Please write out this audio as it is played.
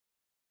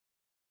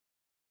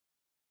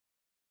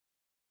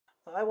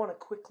I want to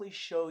quickly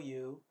show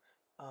you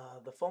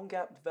the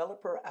Phonegap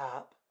Developer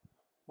App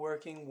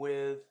working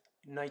with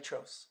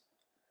Nitros.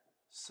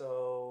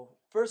 So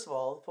first of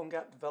all, the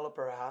Phonegap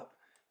Developer App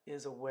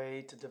is a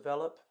way to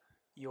develop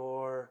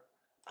your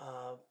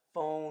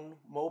phone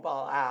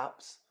mobile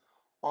apps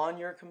on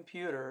your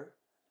computer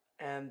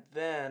and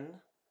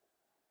then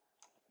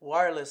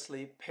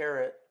wirelessly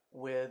pair it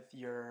with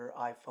your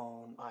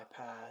iPhone,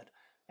 iPad,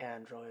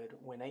 Android,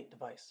 Win 8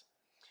 device.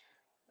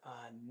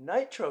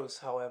 Nitros,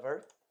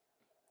 however,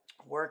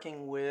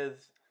 working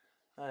with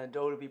an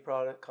Adobe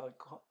product called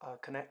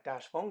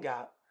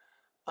connect-phonegap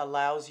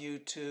allows you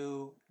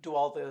to do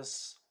all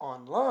this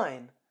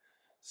online,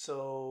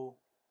 so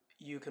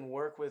you can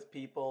work with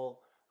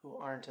people who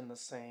aren't on the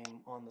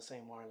same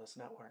wireless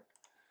network.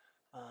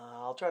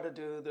 I'll try to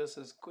do this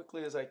as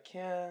quickly as I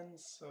can.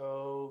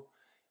 So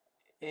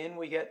in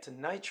we get to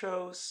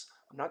Nitros.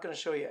 I'm not going to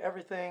show you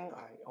everything.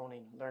 I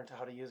only learned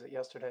how to use it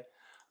yesterday.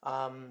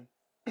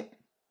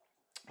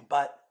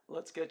 But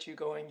let's get you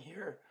going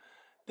here.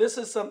 This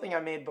is something I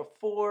made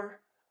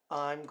before.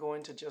 I'm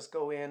going to just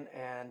go in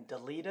and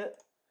delete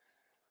it.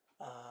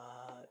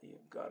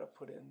 You've got to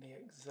put in the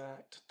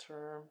exact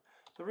term.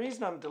 The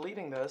reason I'm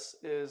deleting this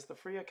is the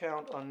free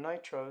account on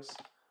Nitros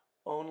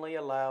only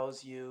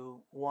allows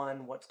you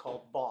what's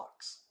called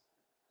box.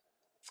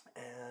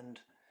 And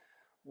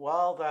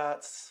while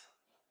that's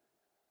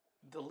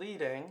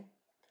deleting,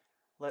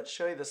 let's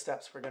show you the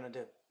steps we're going to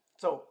do.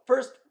 So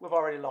first, we've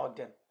already logged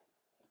in.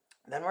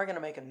 Then we're going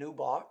to make a new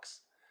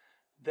box.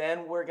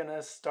 Then we're going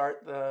to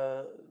start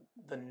the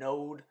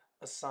node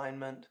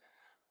assignment.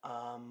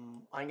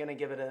 I'm going to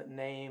give it a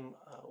name.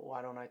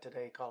 Why don't I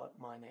today call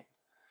it myNAME?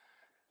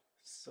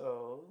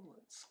 So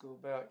let's go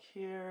back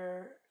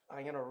here.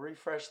 I'm going to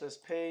refresh this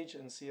page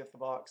and see if the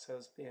box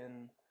has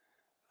been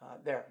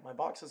there. My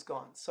box is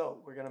gone.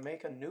 So we're going to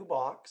make a new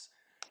box.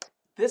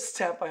 This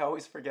step I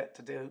always forget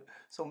to do.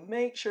 So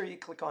make sure you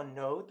click on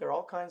node. There are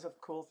all kinds of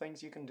cool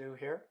things you can do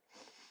here.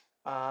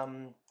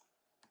 I'm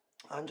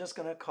just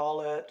going to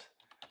call it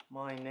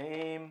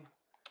myNAME.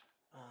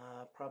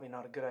 Probably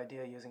not a good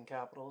idea using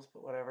capitals,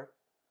 but whatever.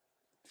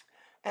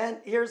 And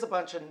here's a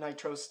bunch of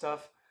Nitros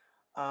stuff.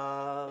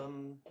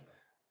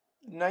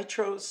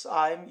 Nitros,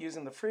 I'm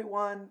using the free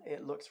one.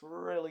 It looks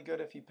really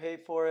good if you pay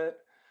for it.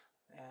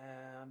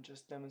 And I'm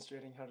just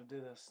demonstrating how to do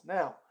this.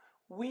 Now,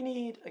 we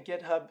need a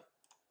GitHub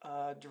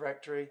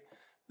directory.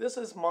 This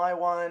is my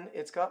one.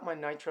 It's got my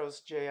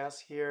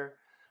nitrous.js here.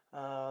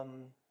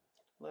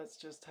 Let's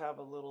just have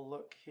a little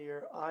look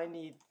here. I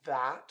need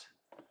that.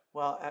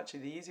 Well,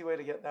 actually, the easy way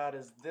to get that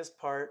is this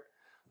part.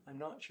 I'm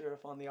not sure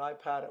if on the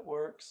iPad it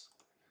works.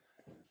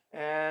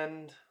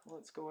 And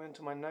let's go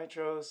into my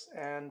Nitros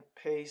and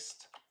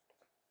paste.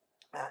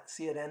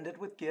 See, it ended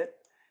with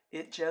Git.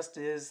 It just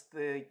is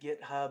the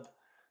GitHub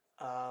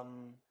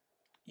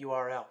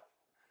URL.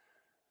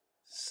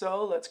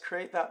 So let's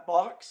create that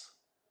box.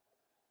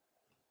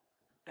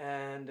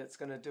 And it's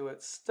going to do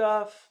its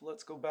stuff.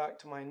 Let's go back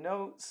to my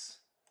notes.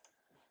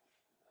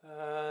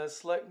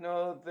 Select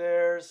node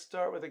there,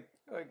 start with a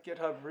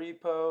GitHub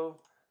repo.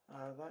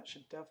 That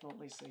should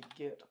definitely say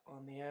Git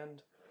on the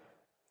end.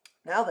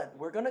 Now then,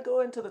 we're going to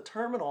go into the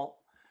terminal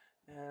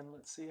and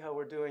let's see how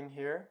we're doing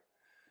here.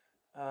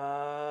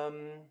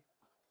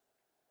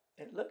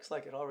 It looks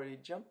like it already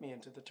jumped me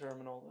into the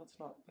terminal. That's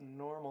not the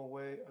normal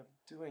way of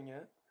doing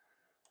it.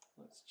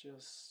 Let's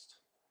just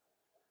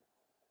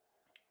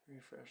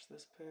refresh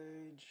this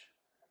page.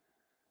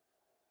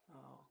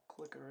 I'll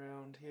click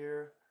around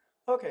here.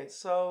 Okay,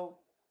 so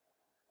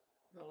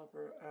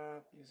developer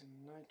app using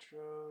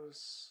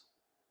Nitros.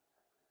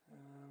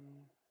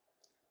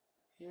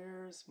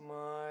 Here's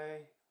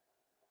my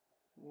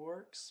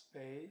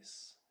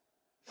workspace.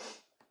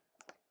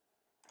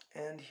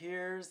 And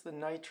here's the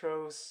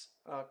Nitros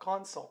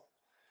console.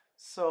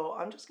 So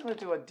I'm just going to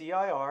do a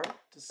dir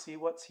to see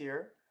what's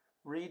here.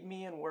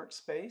 README and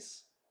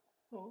workspace.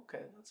 Oh,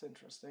 okay, that's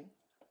interesting.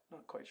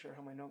 Not quite sure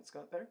how my notes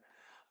got there.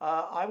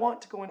 I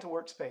want to go into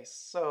workspace.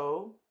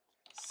 So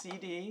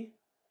cd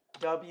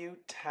w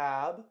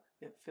tab,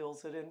 it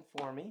fills it in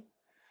for me.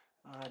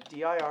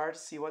 dir to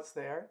see what's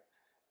there.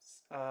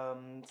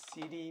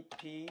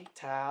 cdp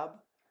tab,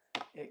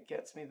 it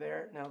gets me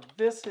there. Now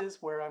this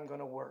is where I'm going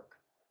to work.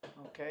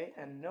 Okay,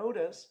 and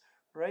notice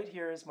right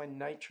here is my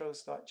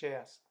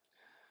nitrous.js.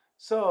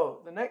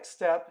 So the next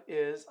step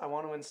is I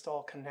want to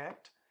install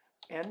connect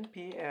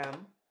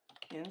npm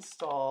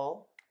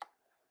install.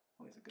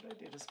 Always a good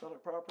idea to spell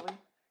it properly.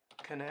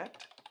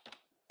 Connect.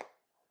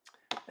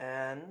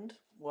 And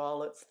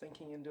while it's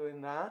thinking and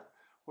doing that,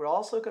 we're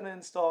also going to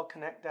install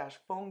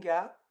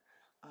connect-phonegap,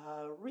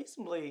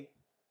 recently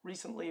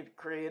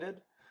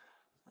created.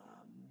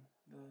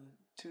 The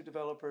two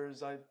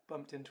developers I've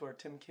bumped into are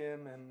Tim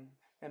Kim and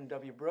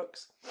M.W.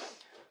 Brooks.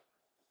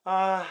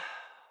 And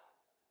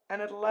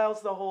it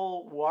allows the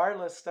whole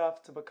wireless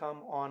stuff to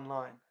become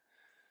online.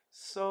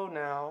 So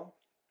now,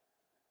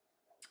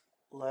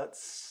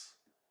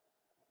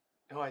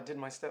 I did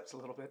my steps a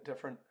little bit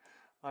different.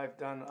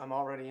 I'm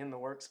already in the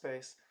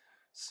workspace.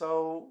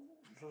 So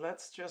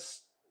let's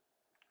just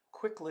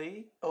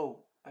quickly,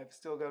 oh, I've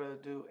still got to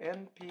do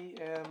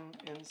npm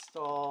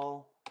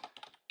install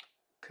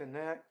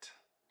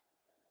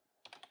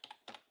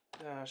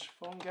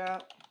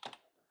connect-phonegap.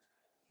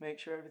 Make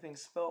sure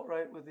everything's spelt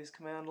right with these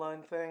command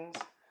line things.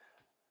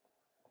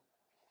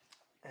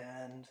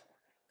 And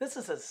this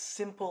is as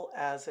simple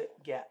as it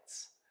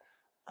gets.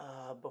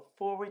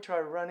 Before we try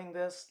running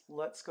this,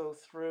 let's go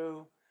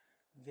through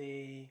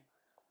the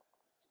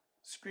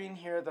screen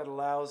here that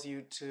allows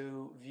you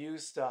to view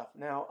stuff.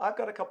 Now, I've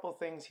got a couple of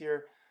things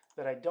here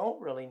that I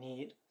don't really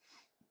need.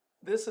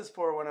 This is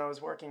for when I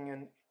was working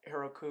in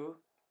Heroku.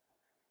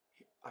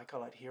 I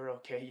call it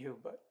Heroku,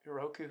 but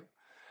Heroku.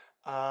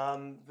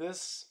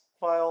 This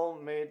file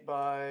made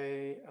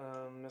by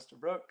Mr.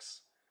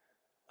 Brooks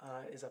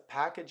is a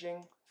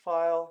packaging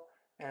file,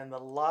 and the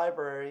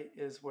library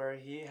is where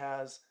he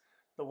has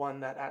the one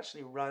that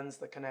actually runs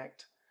the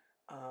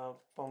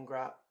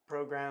connect-phonegap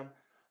program.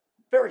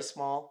 Very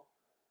small.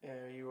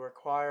 You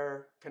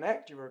require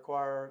connect, you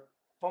require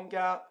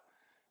PhoneGap,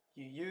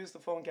 you use the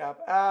PhoneGap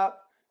app,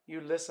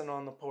 you listen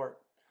on the port.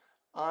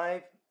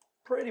 I've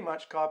pretty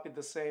much copied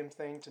the same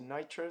thing to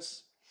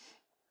Nitrous,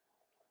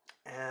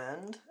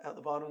 and at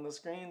the bottom of the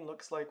screen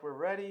looks like we're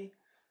ready.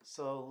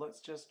 So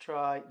let's just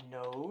try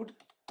Node.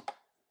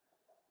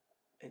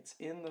 It's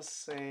in the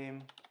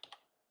same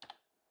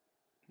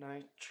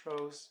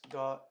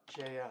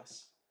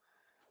nitrous.js.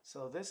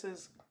 So this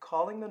is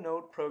calling the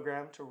Node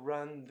program to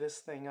run this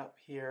thing up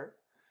here.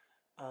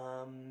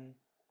 I'm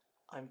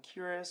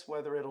curious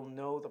whether it'll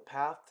know the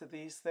path to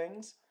these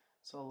things.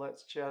 So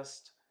let's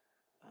just,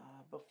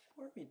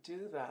 before we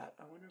do that,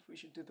 I wonder if we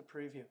should do the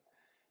preview.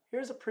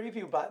 Here's a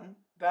preview button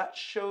that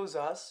shows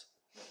us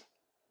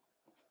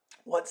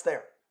what's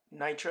there.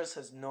 Nitrous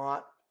has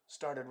not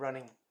started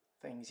running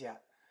things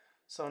yet.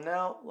 So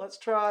now let's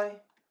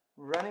try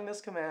running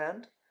this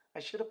command. I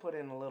should have put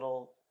in a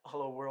little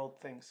hello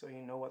world thing so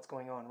you know what's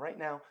going on. Right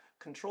now,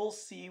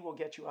 Control-C will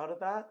get you out of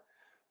that,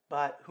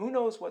 but who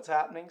knows what's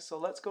happening. So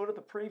let's go to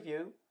the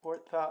preview,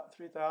 port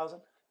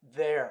 3000.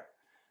 There.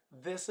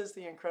 This is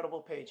the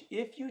incredible page.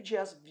 If you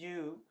just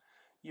view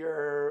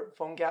your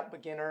PhoneGap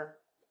beginner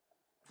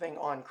thing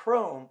on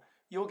Chrome,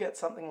 you'll get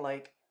something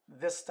like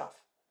this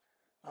stuff.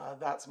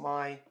 That's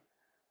my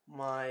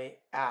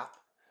app.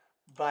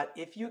 But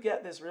if you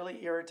get this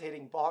really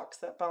irritating box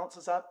that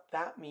bounces up,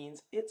 that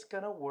means it's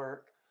going to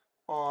work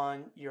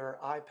on your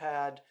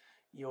iPad,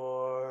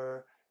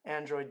 your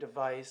Android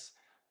device.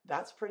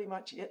 That's pretty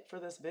much it for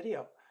this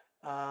video.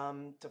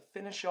 To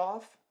finish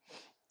off,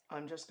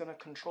 I'm just going to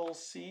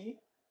Control-C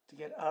to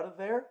get out of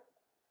there.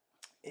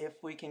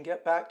 If we can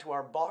get back to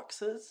our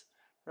boxes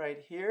right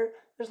here,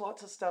 there's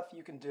lots of stuff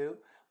you can do.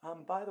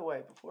 By the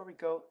way, before we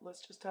go,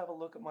 let's just have a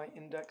look at my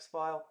index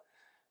file.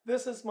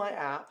 This is my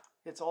app.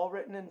 It's all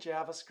written in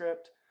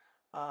JavaScript.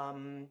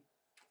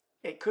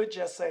 It could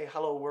just say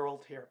hello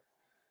world here.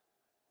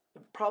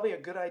 Probably a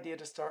good idea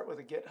to start with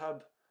a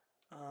GitHub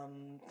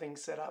thing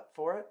set up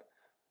for it,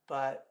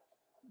 but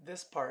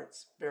this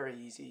part's very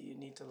easy. You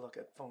need to look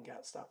at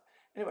PhoneGap stuff.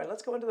 Anyway,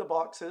 let's go into the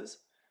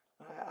boxes.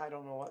 I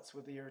don't know what's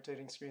with the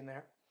irritating screen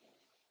there.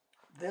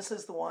 This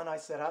is the one I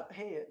set up.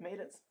 Hey, it made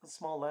it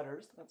small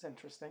letters. That's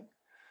interesting.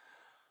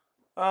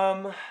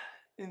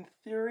 In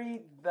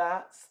theory,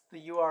 that's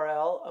the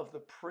URL of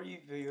the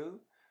preview.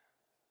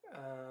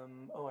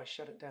 Oh, I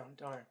shut it down,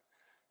 darn.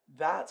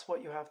 That's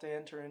what you have to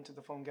enter into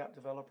the Phonegap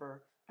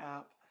Developer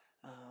App.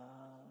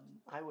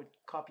 I would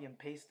copy and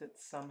paste it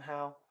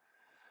somehow.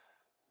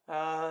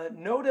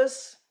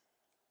 Notice,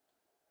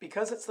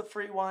 because it's the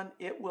free one,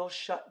 it will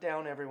shut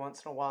down every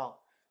once in a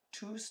while.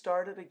 To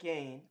start it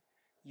again,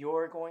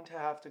 you're going to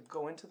have to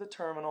go into the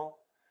terminal,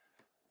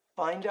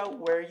 find out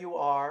where you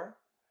are,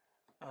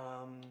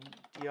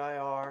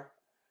 dir,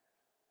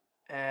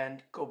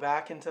 and go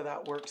back into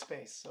that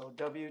workspace. So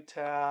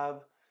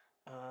wtab,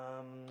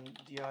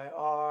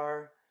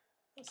 dir,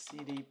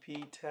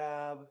 cdp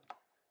tab,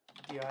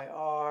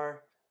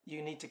 dir.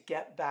 You need to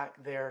get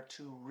back there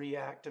to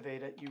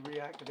reactivate it. You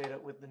reactivate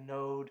it with the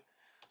node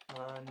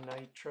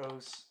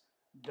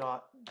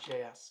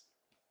nitrous.js.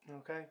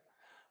 Okay.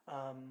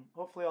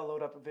 Hopefully I'll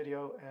load up a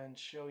video and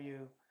show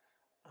you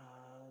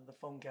the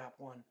PhoneGap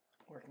one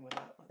working with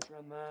that. Let's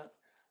run that.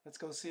 Let's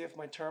go see if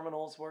my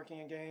terminal's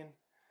working again.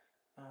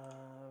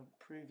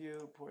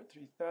 Preview port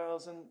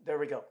 3000. There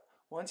we go.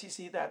 Once you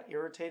see that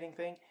irritating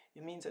thing,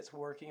 it means it's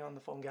working on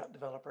the Phonegap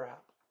Developer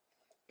App.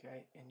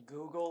 Okay, in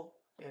Google,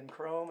 in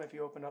Chrome, if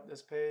you open up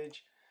this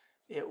page,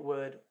 it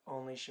would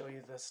only show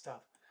you this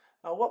stuff.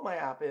 What my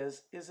app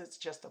is it's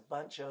just a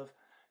bunch of,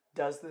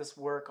 does this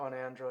work on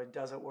Android?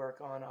 Does it work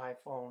on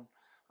iPhone,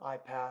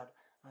 iPad?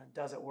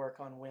 Does it work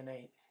on Win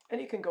 8? And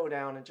you can go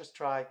down and just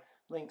try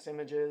links,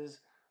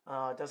 images.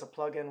 Does a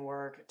plugin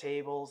work?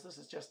 Tables. This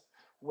is just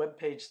web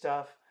page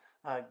stuff.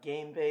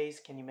 Game base.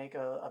 Can you make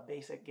a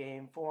basic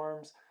game?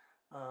 Forms.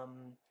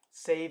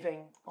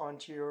 Saving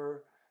onto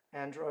your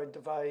Android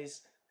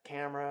device.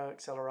 Camera,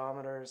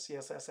 accelerometer,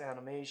 CSS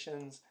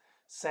animations.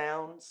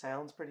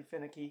 Sounds pretty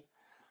finicky.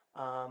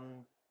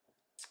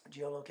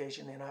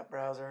 Geolocation, in-app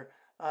browser.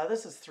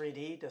 This is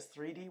 3D. Does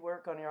 3D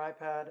work on your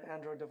iPad,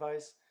 Android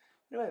device?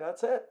 Anyway,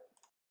 that's it.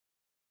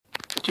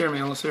 Jeremy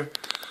Ellis here.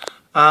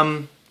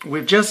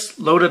 We've just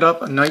loaded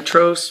up a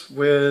Nitros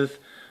with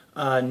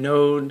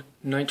node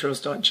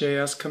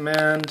nitrous.js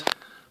command.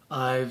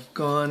 I've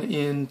gone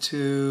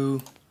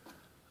into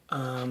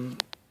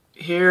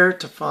here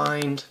to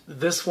find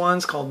this one.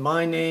 It's called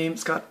myNAME.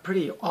 It's got a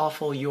pretty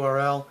awful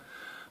URL.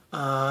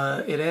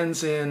 It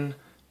ends in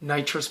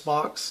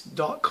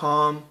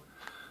nitrousbox.com.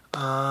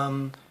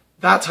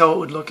 That's how it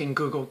would look in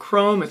Google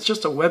Chrome. It's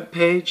just a web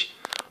page,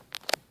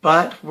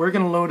 but we're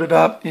going to load it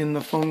up in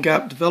the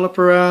Phonegap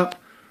Developer App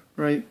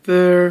right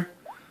there.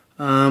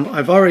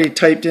 I've already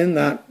typed in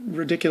that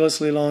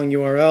ridiculously long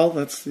URL.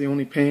 That's the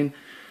only pain.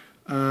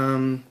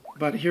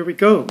 But here we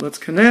go. Let's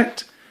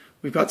connect.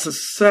 We've got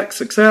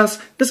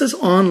success. This is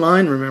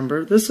online,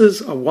 remember. This is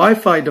a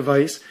Wi-Fi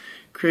device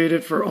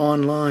created for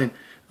online.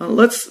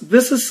 This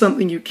is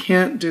something you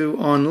can't do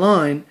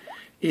online,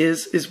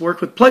 is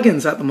work with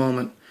plugins at the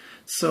moment.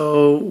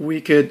 So we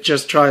could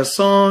just try a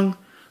song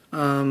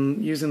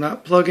using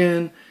that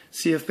plugin,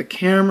 see if the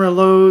camera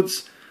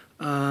loads.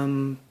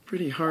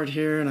 Pretty hard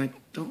here, and I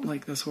don't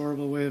like this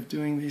horrible way of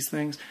doing these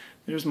things.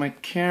 There's my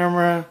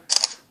camera.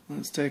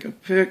 Let's take a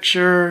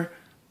picture.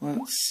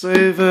 Let's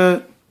save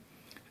it.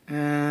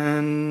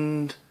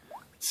 And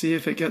see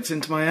if it gets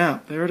into my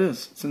app. There it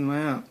is. It's in my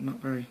app.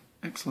 Not very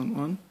excellent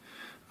one.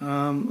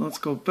 Let's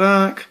go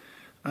back.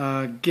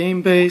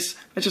 Game base.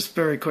 Just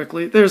very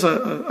quickly. There's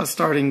a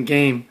starting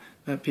game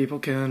that people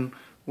can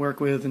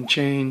work with and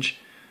change.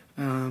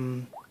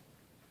 The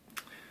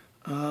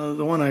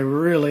one I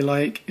really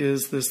like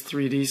is this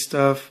 3D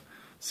stuff.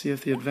 See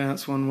if the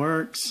advanced one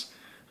works.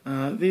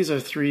 These are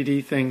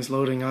 3D things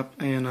loading up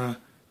in an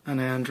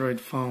Android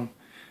phone.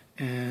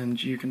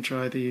 And you can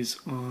try these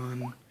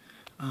on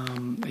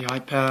the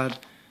iPad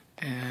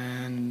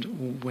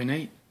and Win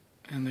 8,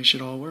 and they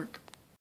should all work.